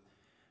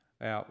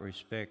without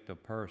respect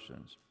of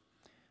persons.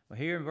 But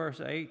here in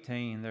verse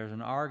 18, there's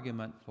an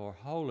argument for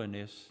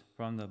holiness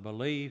from the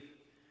belief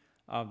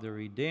of the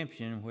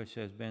redemption which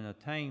has been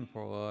attained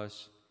for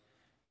us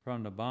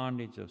from the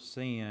bondage of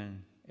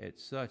sin at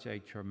such a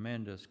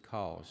tremendous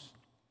cost.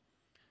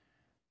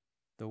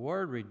 The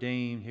word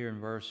redeemed here in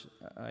verse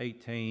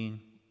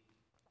 18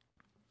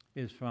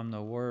 is from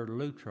the word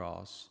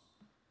lutros.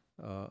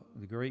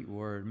 The Greek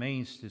word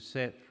means to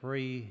set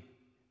free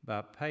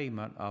by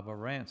payment of a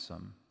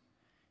ransom,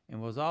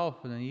 and was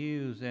often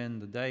used in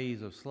the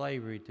days of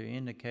slavery to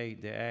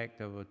indicate the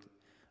act of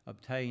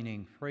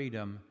obtaining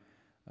freedom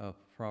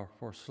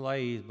for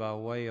slaves by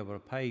way of a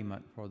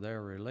payment for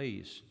their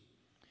release.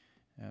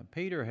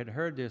 Peter had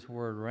heard this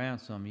word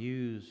ransom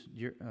used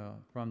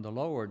from the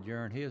Lord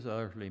during his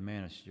earthly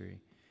ministry.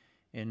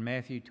 In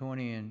Matthew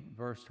 20 and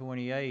verse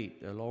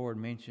 28, the Lord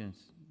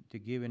mentions to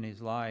giving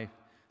his life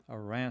a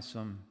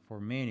ransom for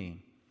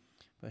many.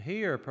 But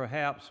here,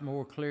 perhaps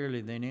more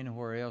clearly than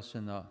anywhere else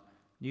in the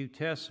New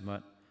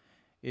Testament,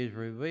 is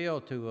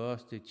revealed to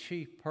us the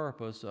chief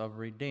purpose of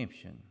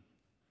redemption,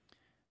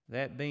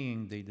 that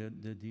being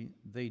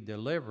the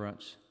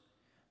deliverance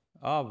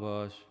of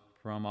us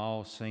from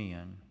all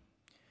sin.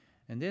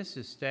 And this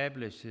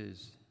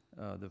establishes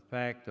the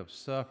fact of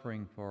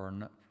suffering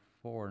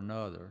for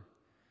another,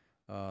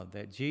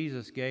 that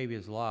Jesus gave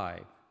his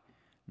life,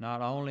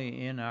 not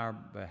only in our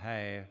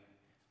behalf,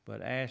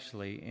 but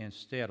actually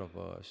instead of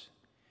us.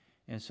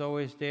 And so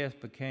his death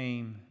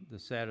became the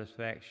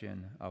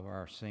satisfaction of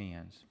our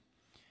sins.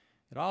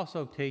 It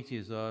also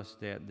teaches us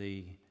that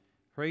the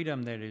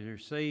freedom that is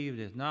received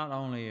is not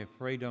only a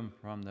freedom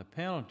from the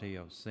penalty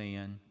of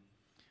sin,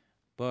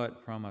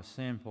 but from a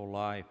sinful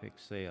life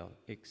itself.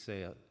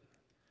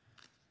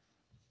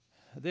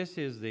 This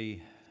is the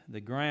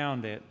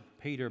ground that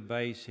Peter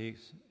based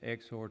his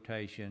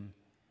exhortation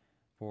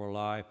for a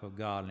life of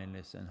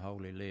godliness and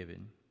holy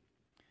living.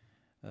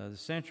 The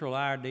central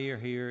idea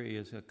here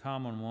is a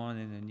common one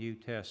in the New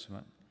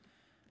Testament,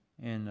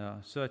 and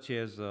such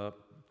as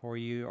for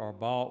you are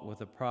bought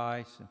with a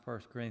price in 1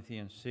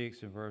 Corinthians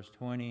 6 and verse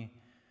 20,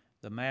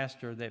 the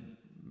master that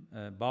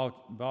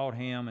bought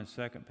him in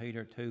 2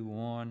 Peter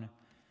 2:1.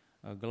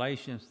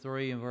 Galatians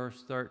 3 and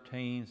verse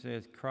 13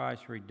 says,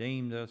 Christ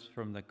redeemed us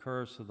from the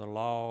curse of the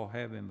law,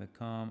 having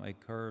become a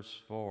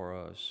curse for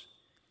us.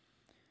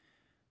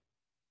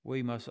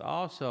 We must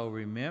also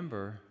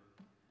remember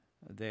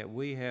that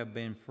we have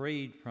been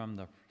freed from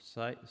the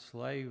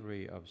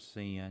slavery of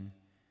sin,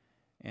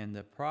 and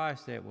the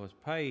price that was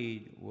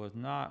paid was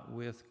not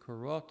with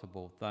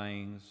corruptible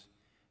things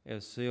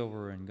as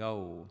silver and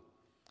gold,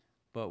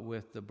 but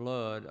with the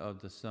blood of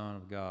the Son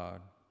of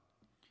God.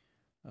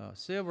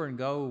 Silver and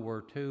gold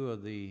were two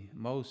of the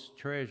most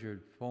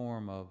treasured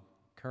form of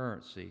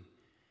currency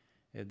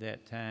at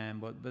that time,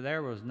 but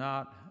there's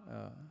not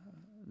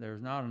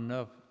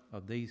enough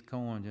of these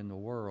coins in the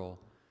world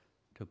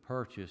to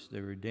purchase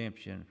the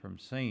redemption from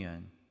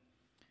sin.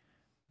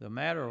 The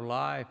matter of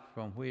life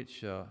from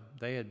which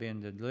they had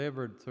been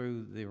delivered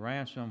through the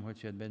ransom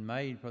which had been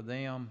made for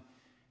them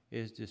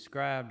is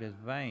described as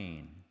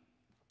vain,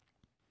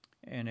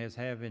 and as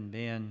having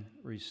been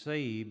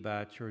received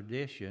by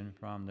tradition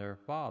from their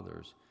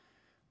fathers.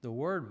 The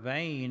word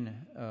vain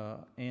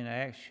in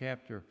Acts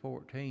chapter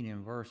 14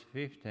 and verse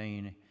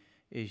 15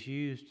 is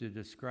used to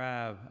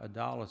describe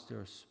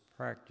idolatrous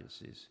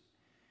practices.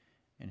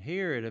 And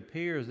here it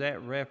appears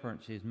that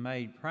reference is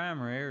made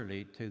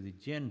primarily to the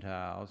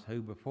Gentiles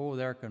who, before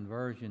their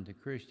conversion to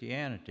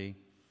Christianity,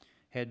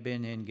 had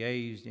been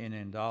engaged in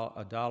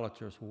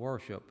idolatrous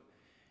worship,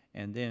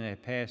 and then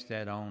had passed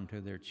that on to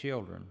their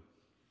children.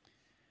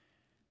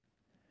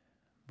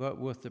 But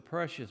with the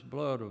precious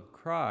blood of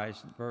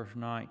Christ, verse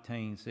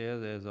 19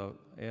 says, as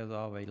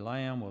of a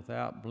lamb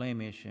without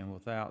blemish and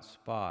without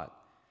spot.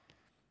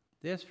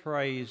 This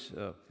phrase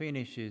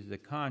finishes the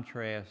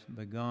contrast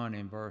begun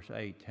in verse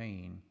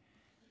 18.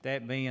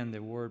 That being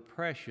the word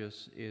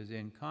precious is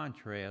in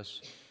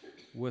contrast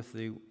with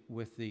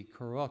the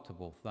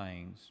corruptible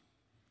things.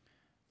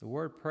 The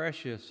word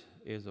precious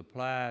is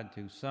applied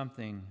to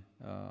something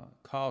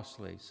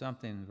costly,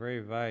 something very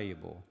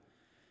valuable.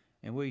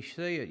 And we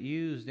see it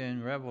used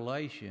in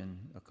Revelation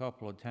a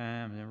couple of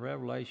times. In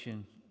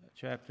Revelation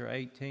chapter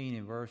 18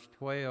 and verse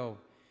 12,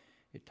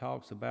 it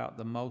talks about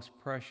the most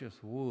precious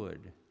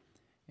wood.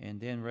 And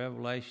then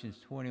Revelations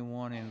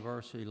 21 and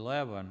verse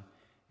 11,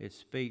 it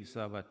speaks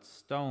of a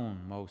stone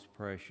most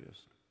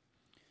precious.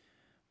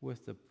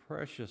 With the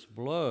precious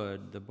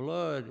blood, the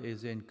blood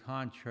is in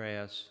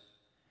contrast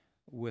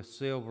with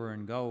silver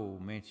and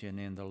gold mentioned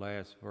in the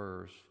last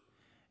verse,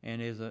 and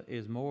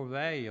is more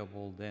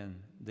valuable than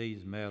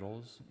these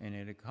metals, and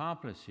it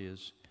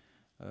accomplishes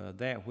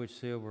that which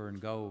silver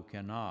and gold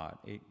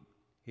cannot.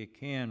 It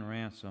can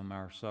ransom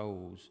our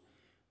souls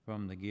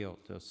from the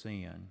guilt of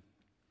sin.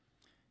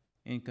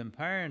 In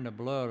comparing the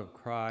blood of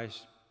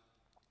Christ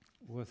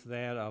with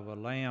that of a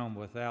lamb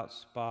without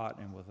spot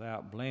and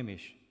without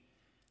blemish,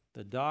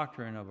 the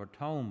doctrine of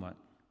atonement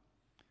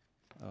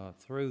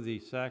through the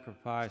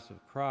sacrifice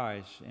of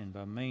Christ and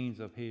by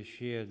means of his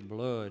shed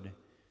blood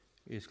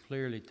is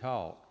clearly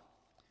taught.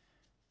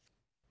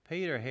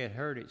 Peter had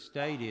heard it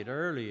stated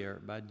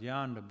earlier by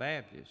John the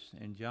Baptist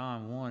in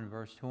John 1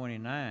 verse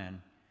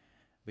 29,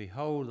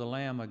 "Behold, the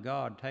Lamb of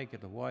God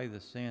taketh away the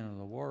sin of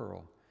the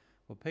world."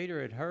 Well,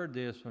 Peter had heard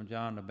this from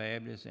John the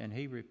Baptist, and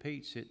he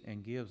repeats it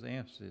and gives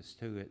emphasis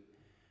to it,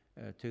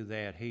 to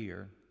that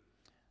here.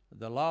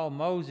 The law of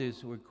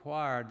Moses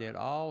required that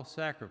all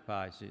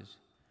sacrifices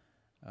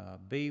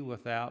be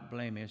without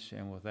blemish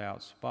and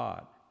without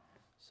spot,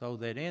 so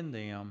that in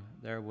them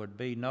there would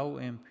be no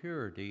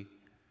impurity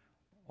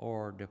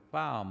or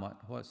defilement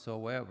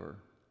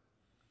whatsoever.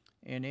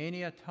 In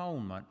any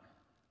atonement,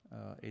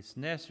 it's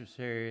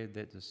necessary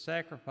that the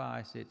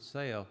sacrifice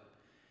itself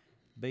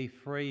be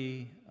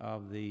free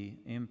of the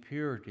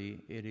impurity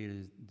it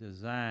is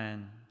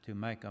designed to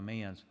make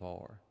amends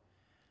for.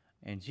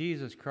 And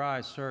Jesus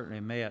Christ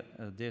certainly met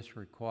this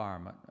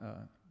requirement,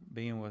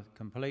 being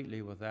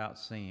completely without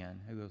sin.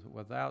 He was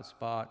without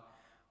spot,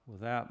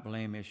 without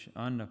blemish,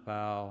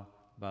 undefiled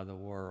by the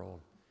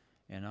world,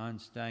 and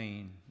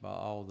unstained by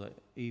all the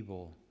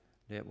evil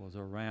that was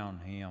around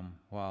him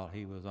while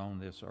he was on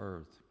this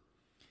earth.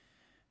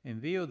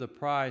 In view of the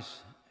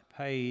price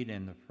paid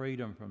and the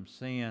freedom from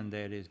sin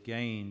that is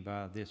gained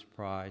by this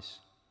price,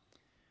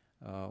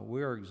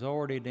 we are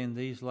exhorted in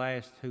these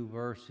last two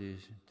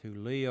verses to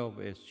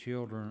live as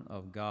children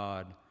of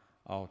God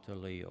ought to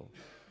live.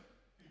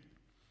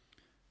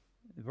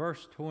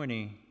 Verse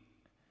 20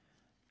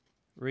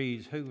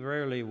 reads, "Who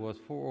verily was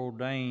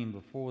foreordained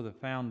before the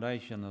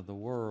foundation of the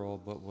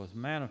world, but was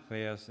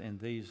manifest in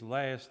these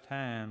last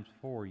times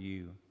for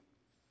you."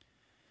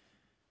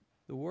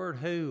 The word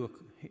 "who"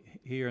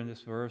 here in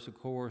this verse, of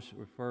course,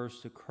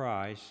 refers to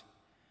Christ,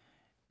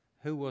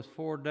 who was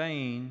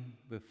foreordained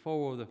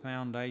before the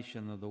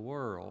foundation of the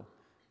world.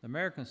 The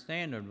American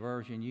Standard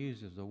Version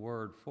uses the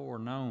word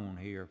foreknown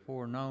here.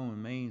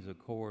 Foreknown means, of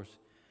course,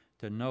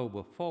 to know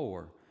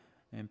before.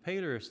 And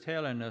Peter is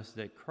telling us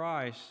that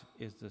Christ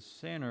is the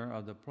center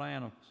of the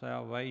plan of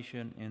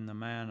salvation in the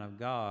mind of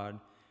God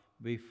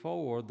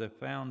before the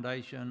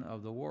foundation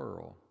of the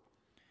world.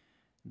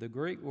 The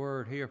Greek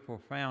word here for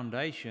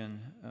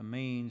foundation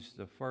means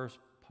the first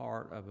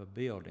part of a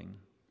building.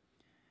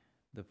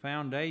 The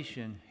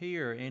foundation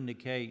here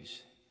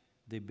indicates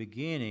the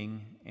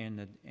beginning,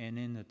 and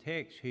in the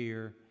text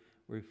here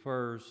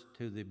refers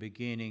to the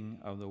beginning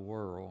of the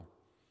world.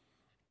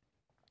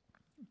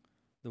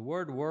 The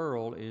word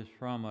world is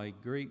from a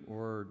Greek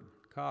word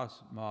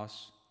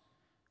cosmos,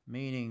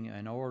 meaning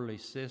an orderly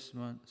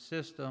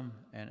system,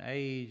 an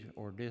age,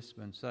 or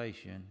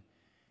dispensation,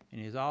 and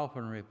is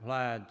often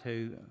applied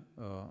to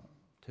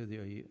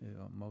the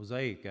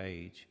Mosaic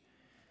age.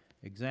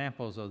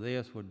 Examples of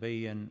this would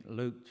be in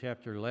Luke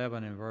chapter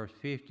 11 and verse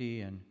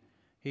 50 and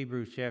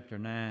Hebrews chapter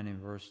 9 and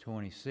verse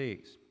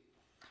 26.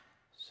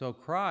 So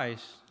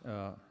Christ,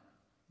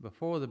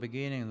 before the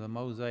beginning of the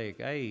Mosaic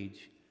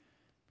age,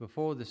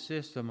 before the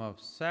system of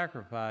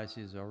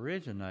sacrifices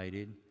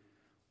originated,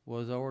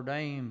 was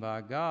ordained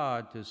by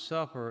God to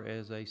suffer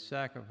as a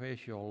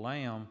sacrificial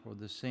lamb for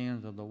the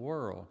sins of the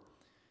world.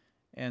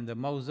 And the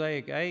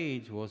Mosaic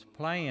age was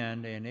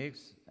planned, and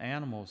its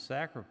animal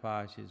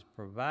sacrifices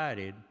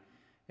provided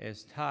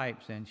as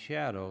types and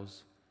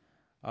shadows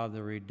of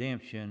the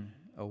redemption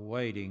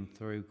awaiting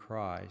through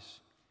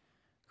Christ.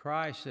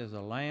 Christ as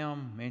a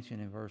lamb,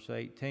 mentioned in verse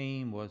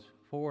 18, was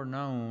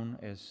foreknown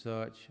as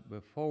such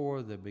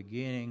before the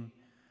beginning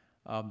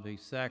of the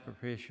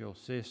sacrificial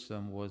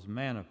system was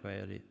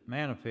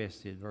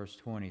manifested, verse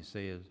 20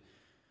 says,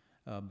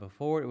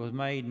 before it was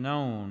made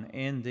known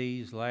in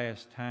these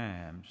last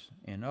times.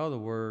 In other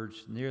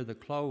words, near the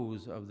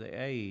close of the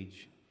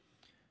age,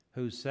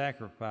 whose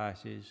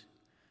sacrifices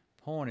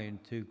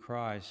pointed to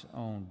Christ's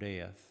own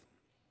death.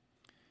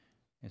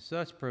 And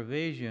such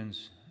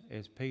provisions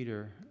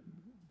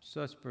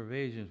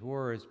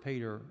were, as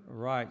Peter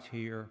writes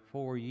here,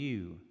 for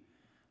you,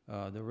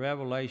 the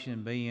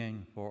revelation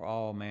being for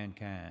all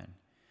mankind.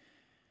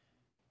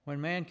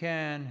 When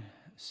mankind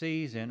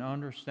sees and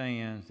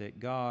understands that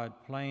God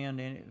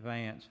planned in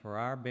advance for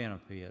our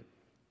benefit,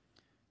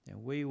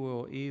 then we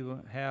will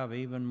have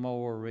even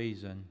more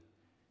reason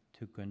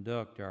to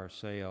conduct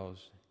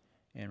ourselves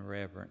in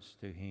reverence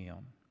to Him.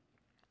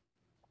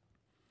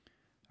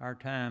 Our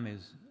time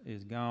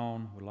is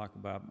gone. We're like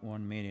about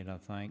 1 minute, I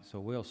think, so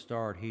we'll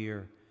start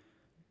here.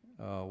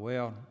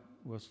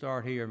 We'll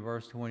start here in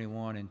verse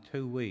 21 in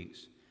 2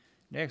 weeks.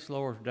 Next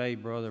Lord's Day,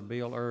 Brother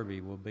Bill Irby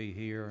will be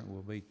here.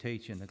 We'll be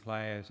teaching the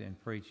class and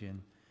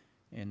preaching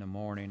in the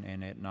morning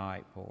and at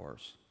night for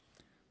us.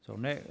 So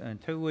in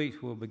 2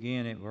 weeks, we'll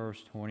begin at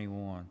verse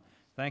 21.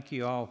 Thank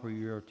you all for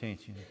your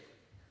attention.